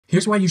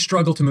Here's why you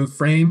struggle to move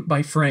frame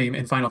by frame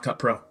in Final Cut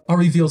Pro. I'll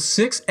reveal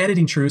 6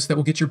 editing truths that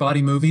will get your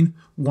body moving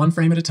one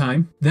frame at a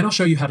time. Then I'll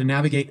show you how to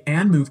navigate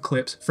and move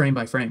clips frame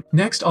by frame.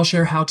 Next, I'll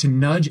share how to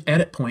nudge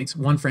edit points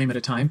one frame at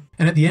a time.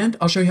 And at the end,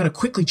 I'll show you how to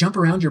quickly jump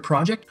around your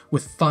project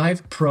with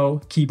 5 pro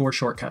keyboard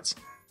shortcuts.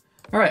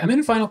 All right, I'm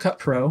in Final Cut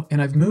Pro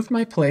and I've moved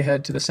my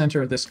playhead to the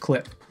center of this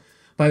clip.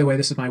 By the way,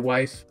 this is my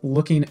wife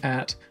looking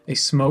at a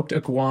smoked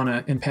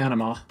iguana in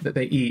Panama that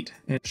they eat,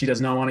 and she does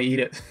not want to eat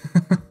it.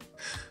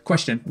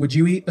 Question, would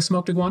you eat a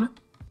smoked iguana?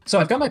 So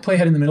I've got my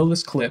playhead in the middle of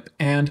this clip,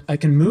 and I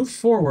can move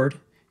forward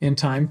in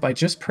time by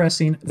just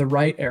pressing the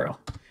right arrow,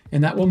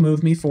 and that will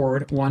move me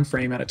forward one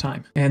frame at a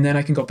time. And then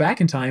I can go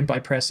back in time by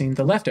pressing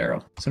the left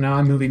arrow. So now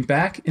I'm moving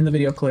back in the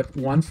video clip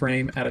one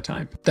frame at a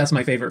time. That's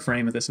my favorite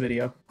frame of this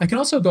video. I can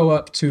also go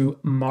up to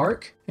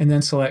Mark and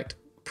then select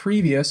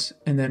Previous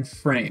and then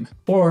Frame,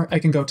 or I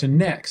can go to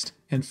Next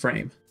and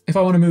Frame. If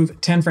I want to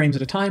move 10 frames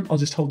at a time, I'll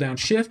just hold down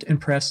Shift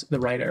and press the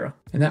right arrow,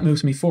 and that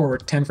moves me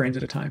forward 10 frames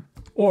at a time.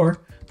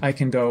 Or I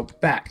can go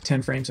back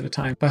 10 frames at a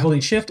time by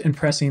holding Shift and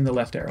pressing the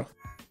left arrow.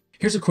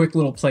 Here's a quick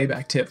little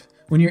playback tip.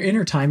 When you're in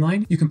your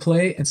timeline, you can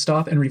play and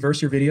stop and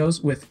reverse your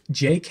videos with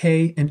J,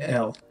 K, and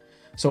L.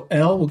 So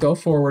L will go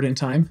forward in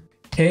time,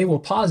 K will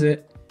pause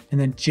it, and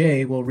then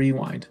J will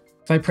rewind.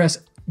 If I press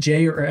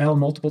J or L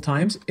multiple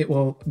times, it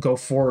will go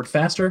forward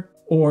faster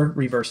or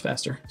reverse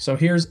faster. So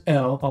here's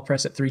L, I'll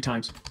press it 3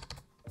 times.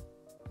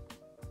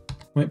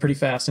 Went pretty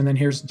fast. And then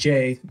here's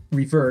J,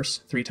 reverse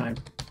 3 times.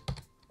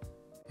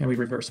 And we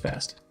reverse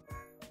fast.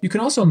 You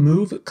can also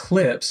move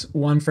clips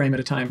one frame at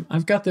a time.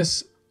 I've got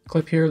this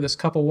clip here, this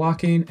couple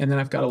walking, and then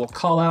I've got a little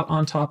call out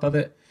on top of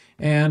it.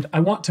 And I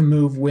want to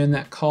move when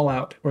that call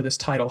out or this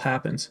title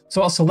happens.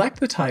 So I'll select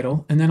the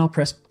title and then I'll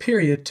press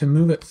period to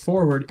move it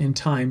forward in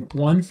time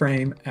one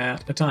frame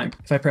at a time.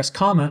 If I press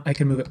comma, I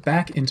can move it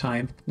back in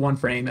time one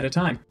frame at a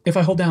time. If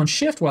I hold down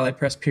Shift while I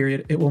press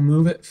period, it will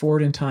move it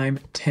forward in time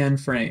 10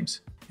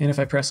 frames. And if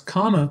I press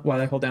comma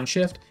while I hold down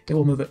Shift, it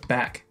will move it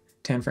back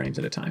 10 frames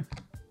at a time.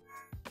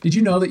 Did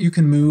you know that you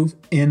can move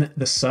in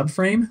the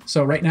subframe?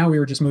 So right now we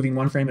were just moving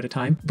one frame at a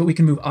time, but we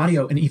can move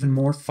audio in even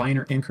more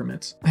finer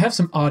increments. I have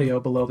some audio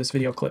below this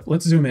video clip.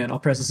 Let's zoom in. I'll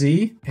press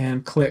Z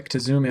and click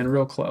to zoom in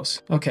real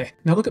close. Okay,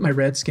 now look at my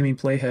red skimming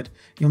playhead.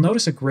 You'll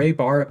notice a gray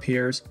bar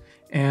appears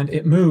and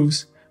it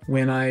moves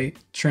when I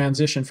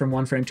transition from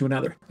one frame to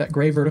another. That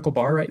gray vertical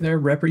bar right there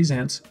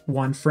represents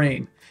one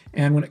frame.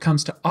 And when it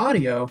comes to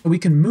audio, we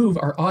can move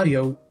our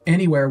audio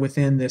anywhere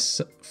within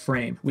this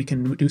frame. We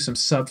can do some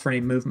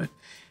subframe movement.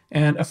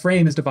 And a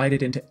frame is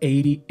divided into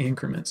 80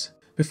 increments.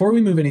 Before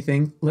we move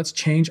anything, let's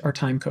change our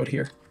time code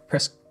here.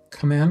 Press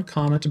Command,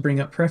 comma to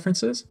bring up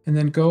preferences, and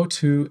then go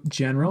to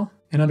General,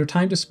 and under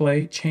Time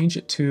Display, change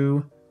it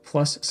to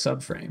plus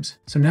subframes.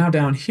 So now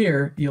down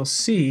here, you'll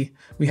see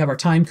we have our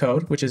time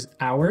code, which is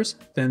hours,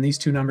 then these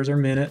 2 numbers are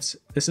minutes,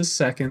 this is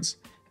seconds,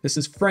 this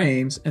is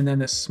frames, and then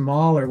this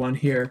smaller one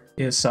here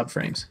is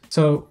subframes.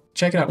 So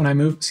check it out, when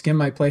I skim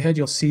my playhead,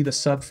 you'll see the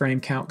subframe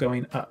count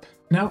going up.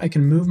 Now I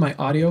can move my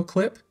audio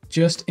clip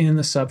just in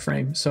the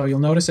subframe. So you'll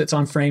notice it's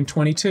on frame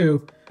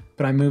 22,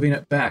 but I'm moving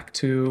it back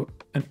to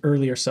an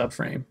earlier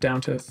subframe, down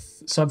to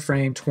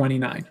subframe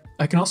 29.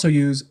 I can also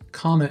use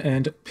comma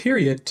and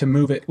period to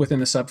move it within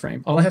the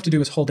subframe. All I have to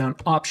do is hold down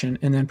Option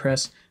and then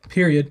press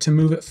period to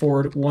move it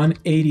forward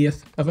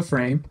 1/80th of a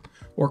frame,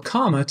 or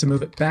comma to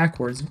move it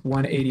backwards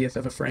 1/80th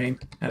of a frame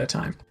at a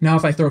time. Now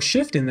if I throw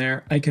Shift in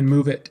there, I can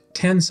move it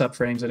 10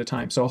 subframes at a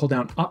time. So I'll hold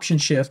down Option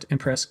Shift and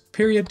press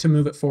period to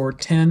move it forward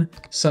 10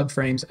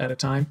 subframes at a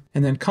time,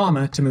 and then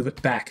comma to move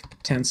it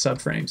back 10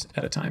 subframes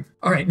at a time.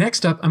 All right,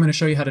 next up, I'm going to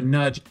show you how to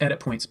nudge edit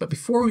points. But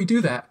before we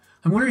do that,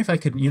 I'm wondering if I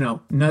could,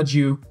 nudge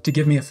you to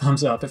give me a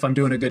thumbs up if I'm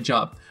doing a good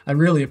job. I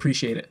really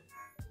appreciate it.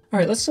 All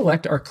right, let's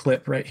select our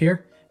clip right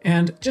here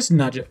and just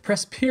nudge it.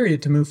 Press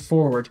period to move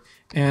forward,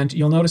 and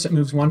you'll notice it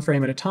moves one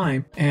frame at a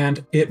time,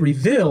 and it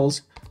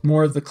reveals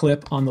more of the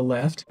clip on the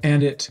left,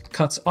 and it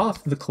cuts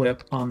off the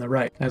clip on the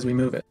right as we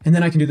move it. And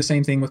then I can do the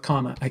same thing with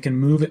comma. I can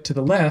move it to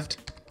the left,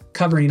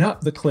 covering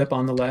up the clip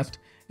on the left,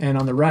 and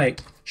on the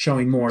right,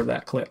 showing more of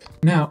that clip.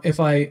 Now,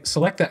 if I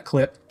select that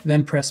clip,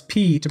 then press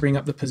P to bring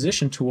up the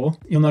position tool,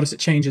 you'll notice it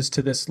changes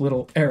to this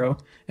little arrow.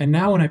 And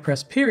now when I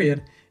press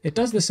period, it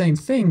does the same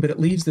thing, but it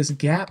leaves this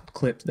gap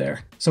clip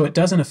there. So it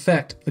doesn't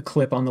affect the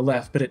clip on the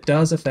left, but it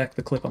does affect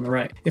the clip on the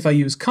right. If I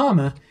use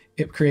comma,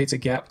 it creates a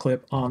gap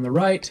clip on the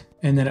right,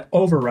 and then it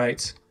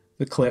overwrites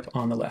the clip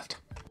on the left.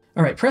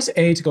 All right, press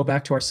A to go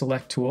back to our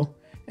select tool,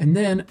 and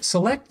then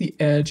select the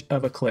edge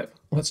of a clip.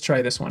 Let's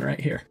try this one right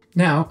here.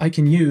 Now I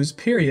can use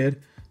period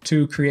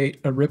to create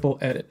a ripple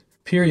edit.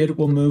 Period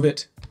will move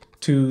it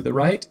to the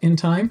right in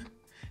time,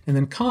 and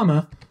then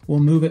comma will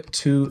move it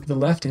to the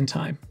left in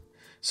time.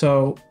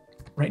 So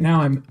right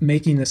now I'm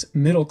making this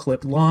middle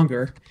clip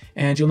longer,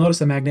 and you'll notice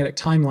the magnetic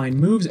timeline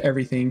moves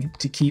everything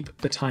to keep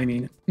the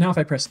timing. Now if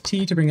I press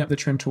T to bring up the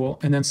trim tool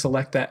and then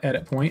select that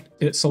edit point,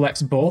 it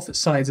selects both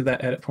sides of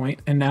that edit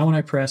point, and now when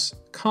I press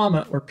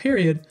comma or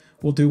period,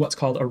 we'll do what's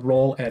called a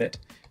roll edit.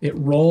 It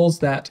rolls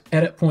that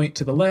edit point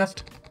to the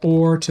left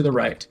or to the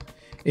right.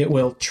 It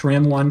will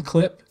trim one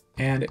clip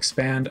and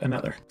expand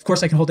another. Of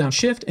course, I can hold down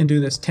Shift and do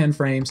this 10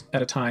 frames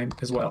at a time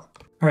as well.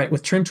 All right,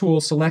 with trim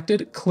tool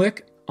selected,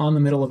 click on the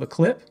middle of a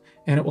clip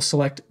and it will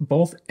select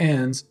both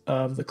ends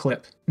of the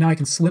clip. Now I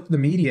can slip the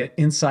media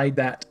inside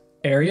that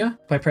area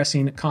by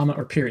pressing comma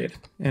or period,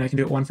 and I can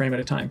do it 1 frame at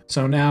a time.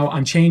 So now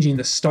I'm changing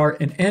the start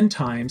and end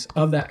times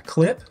of that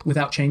clip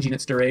without changing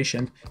its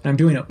duration, and I'm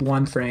doing it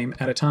 1 frame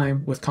at a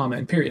time with comma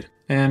and period.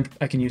 And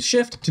I can use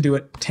Shift to do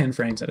it 10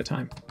 frames at a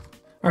time.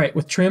 All right,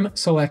 with trim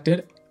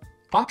selected,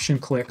 option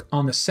click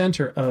on the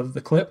center of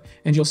the clip,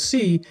 and you'll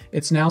see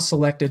it's now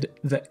selected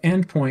the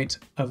end point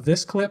of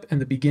this clip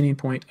and the beginning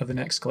point of the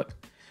next clip.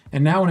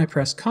 And now when I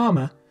press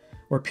comma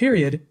or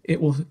period, it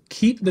will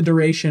keep the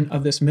duration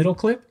of this middle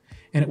clip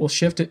and it will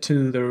shift it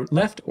to the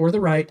left or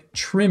the right,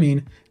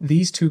 trimming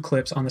these 2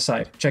 clips on the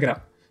side. Check it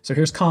out. So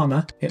here's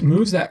comma, it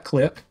moves that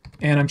clip,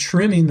 and I'm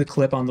trimming the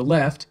clip on the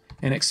left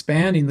and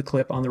expanding the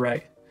clip on the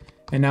right.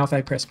 And now if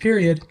I press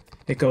period,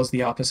 it goes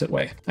the opposite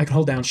way. I can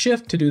hold down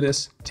Shift to do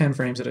this 10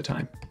 frames at a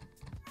time.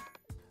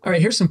 All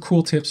right, here's some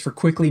cool tips for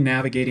quickly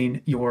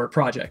navigating your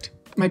project.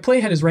 My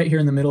playhead is right here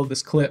in the middle of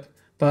this clip,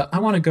 but I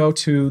want to go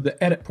to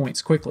the edit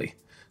points quickly.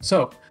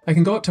 So I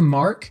can go up to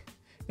Mark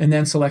and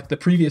then select the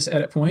previous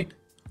edit point,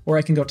 or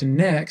I can go to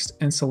Next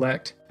and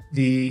select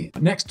the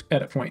next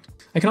edit point.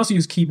 I can also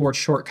use keyboard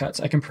shortcuts.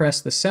 I can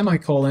press the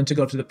semicolon to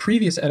go to the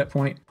previous edit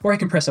point, or I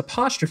can press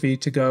apostrophe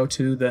to go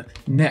to the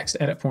next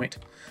edit point.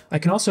 I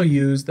can also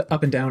use the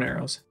up and down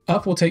arrows.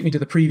 Up will take me to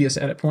the previous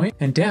edit point,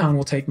 and down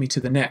will take me to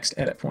the next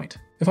edit point.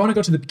 If I want to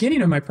go to the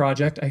beginning of my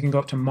project, I can go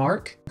up to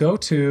Mark, go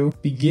to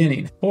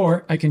Beginning,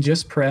 or I can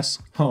just press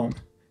Home.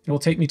 It will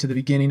take me to the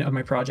beginning of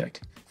my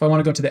project. If I want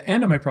to go to the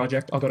end of my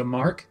project, I'll go to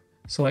Mark,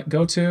 select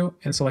Go To,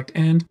 and select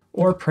End,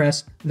 or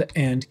press the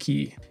End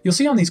key. You'll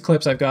see on these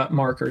clips I've got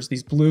markers,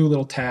 these blue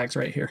little tags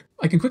right here.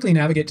 I can quickly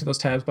navigate to those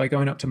tabs by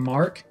going up to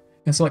Mark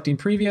and selecting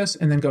Previous,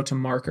 and then go to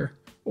Marker.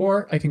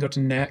 Or I can go to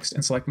Next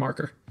and select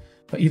Marker.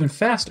 But even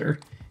faster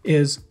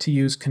is to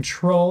use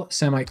Control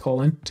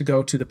semicolon to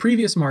go to the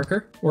previous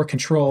marker, or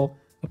Control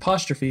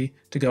apostrophe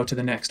to go to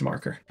the next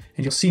marker.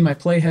 And you'll see my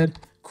playhead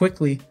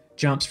quickly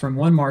jumps from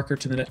one marker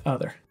to the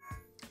other.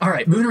 All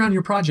right, moving around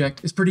your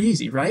project is pretty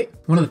easy, right?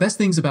 One of the best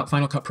things about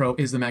Final Cut Pro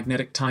is the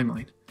magnetic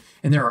timeline.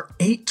 And there are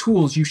 8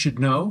 tools you should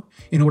know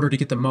in order to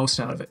get the most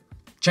out of it.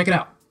 Check it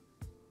out.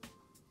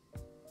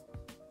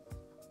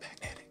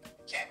 Magnetic,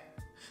 yeah,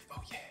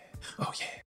 oh yeah, oh yeah.